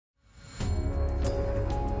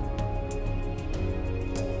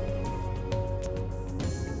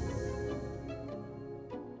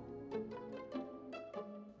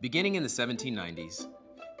Beginning in the 1790s,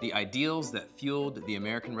 the ideals that fueled the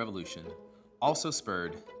American Revolution also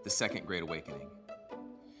spurred the Second Great Awakening.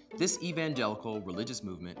 This evangelical religious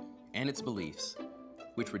movement and its beliefs,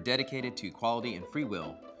 which were dedicated to equality and free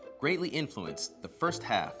will, greatly influenced the first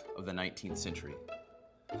half of the 19th century.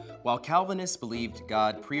 While Calvinists believed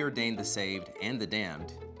God preordained the saved and the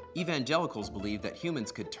damned, evangelicals believed that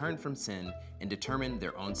humans could turn from sin and determine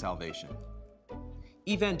their own salvation.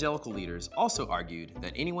 Evangelical leaders also argued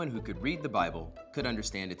that anyone who could read the Bible could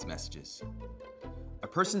understand its messages. A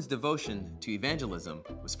person's devotion to evangelism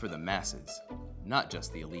was for the masses, not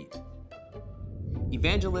just the elite.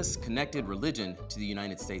 Evangelists connected religion to the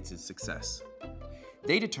United States' success.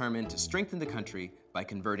 They determined to strengthen the country by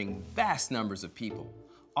converting vast numbers of people,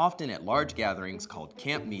 often at large gatherings called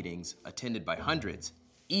camp meetings attended by hundreds,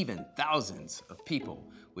 even thousands of people,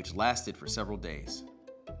 which lasted for several days.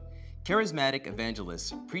 Charismatic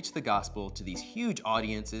evangelists preached the gospel to these huge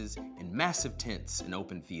audiences in massive tents and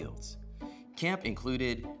open fields. Camp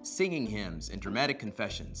included singing hymns and dramatic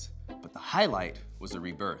confessions, but the highlight was a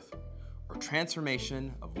rebirth, or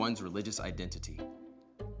transformation of one's religious identity.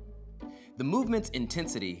 The movement's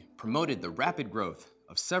intensity promoted the rapid growth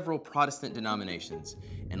of several Protestant denominations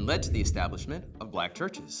and led to the establishment of black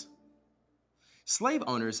churches. Slave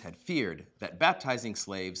owners had feared that baptizing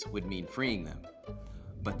slaves would mean freeing them,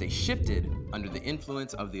 but they shifted under the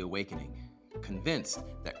influence of the awakening, convinced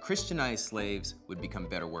that Christianized slaves would become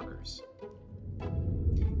better workers.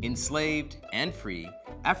 Enslaved and free,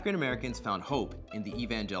 African Americans found hope in the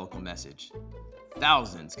evangelical message.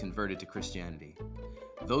 Thousands converted to Christianity.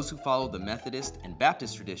 Those who followed the Methodist and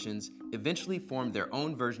Baptist traditions eventually formed their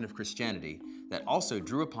own version of Christianity that also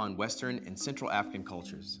drew upon Western and Central African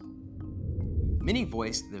cultures. Many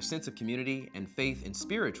voiced their sense of community and faith in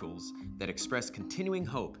spirituals that expressed continuing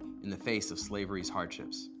hope in the face of slavery's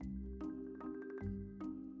hardships.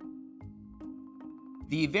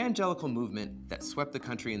 The evangelical movement that swept the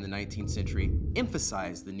country in the 19th century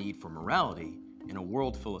emphasized the need for morality in a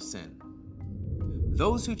world full of sin.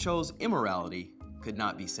 Those who chose immorality could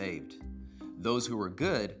not be saved. Those who were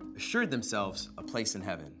good assured themselves a place in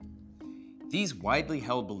heaven. These widely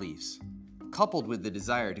held beliefs, coupled with the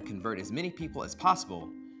desire to convert as many people as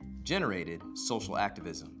possible, generated social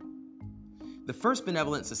activism. The first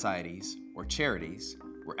benevolent societies, or charities,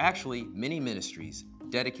 were actually many ministries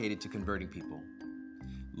dedicated to converting people.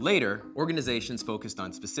 Later, organizations focused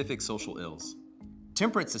on specific social ills.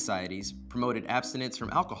 Temperance societies promoted abstinence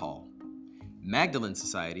from alcohol. Magdalene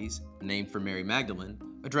societies, named for Mary Magdalene,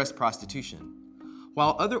 addressed prostitution,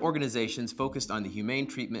 while other organizations focused on the humane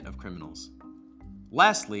treatment of criminals.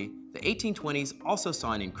 Lastly, the 1820s also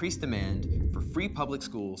saw an increased demand for free public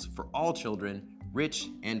schools for all children, rich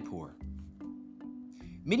and poor.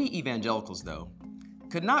 Many evangelicals, though,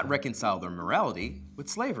 could not reconcile their morality with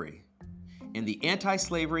slavery, and the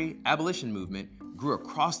anti-slavery abolition movement grew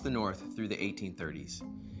across the North through the 1830s.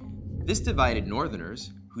 This divided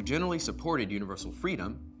Northerners, who generally supported universal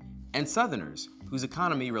freedom, and Southerners, whose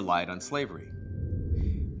economy relied on slavery.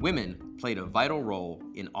 Women played a vital role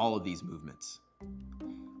in all of these movements.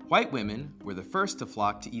 White women were the first to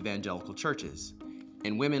flock to evangelical churches,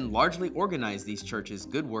 and women largely organized these churches'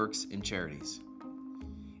 good works and charities.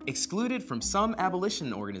 Excluded from some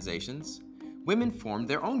abolition organizations, women formed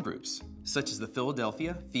their own groups, such as the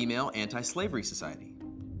Philadelphia Female Anti-Slavery Society.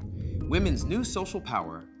 Women's new social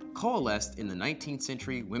power coalesced in the 19th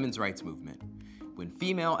century women's rights movement, when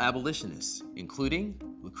female abolitionists, including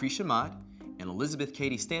Lucretia Mott and Elizabeth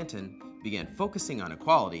Cady Stanton, began focusing on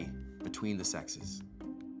equality between the sexes.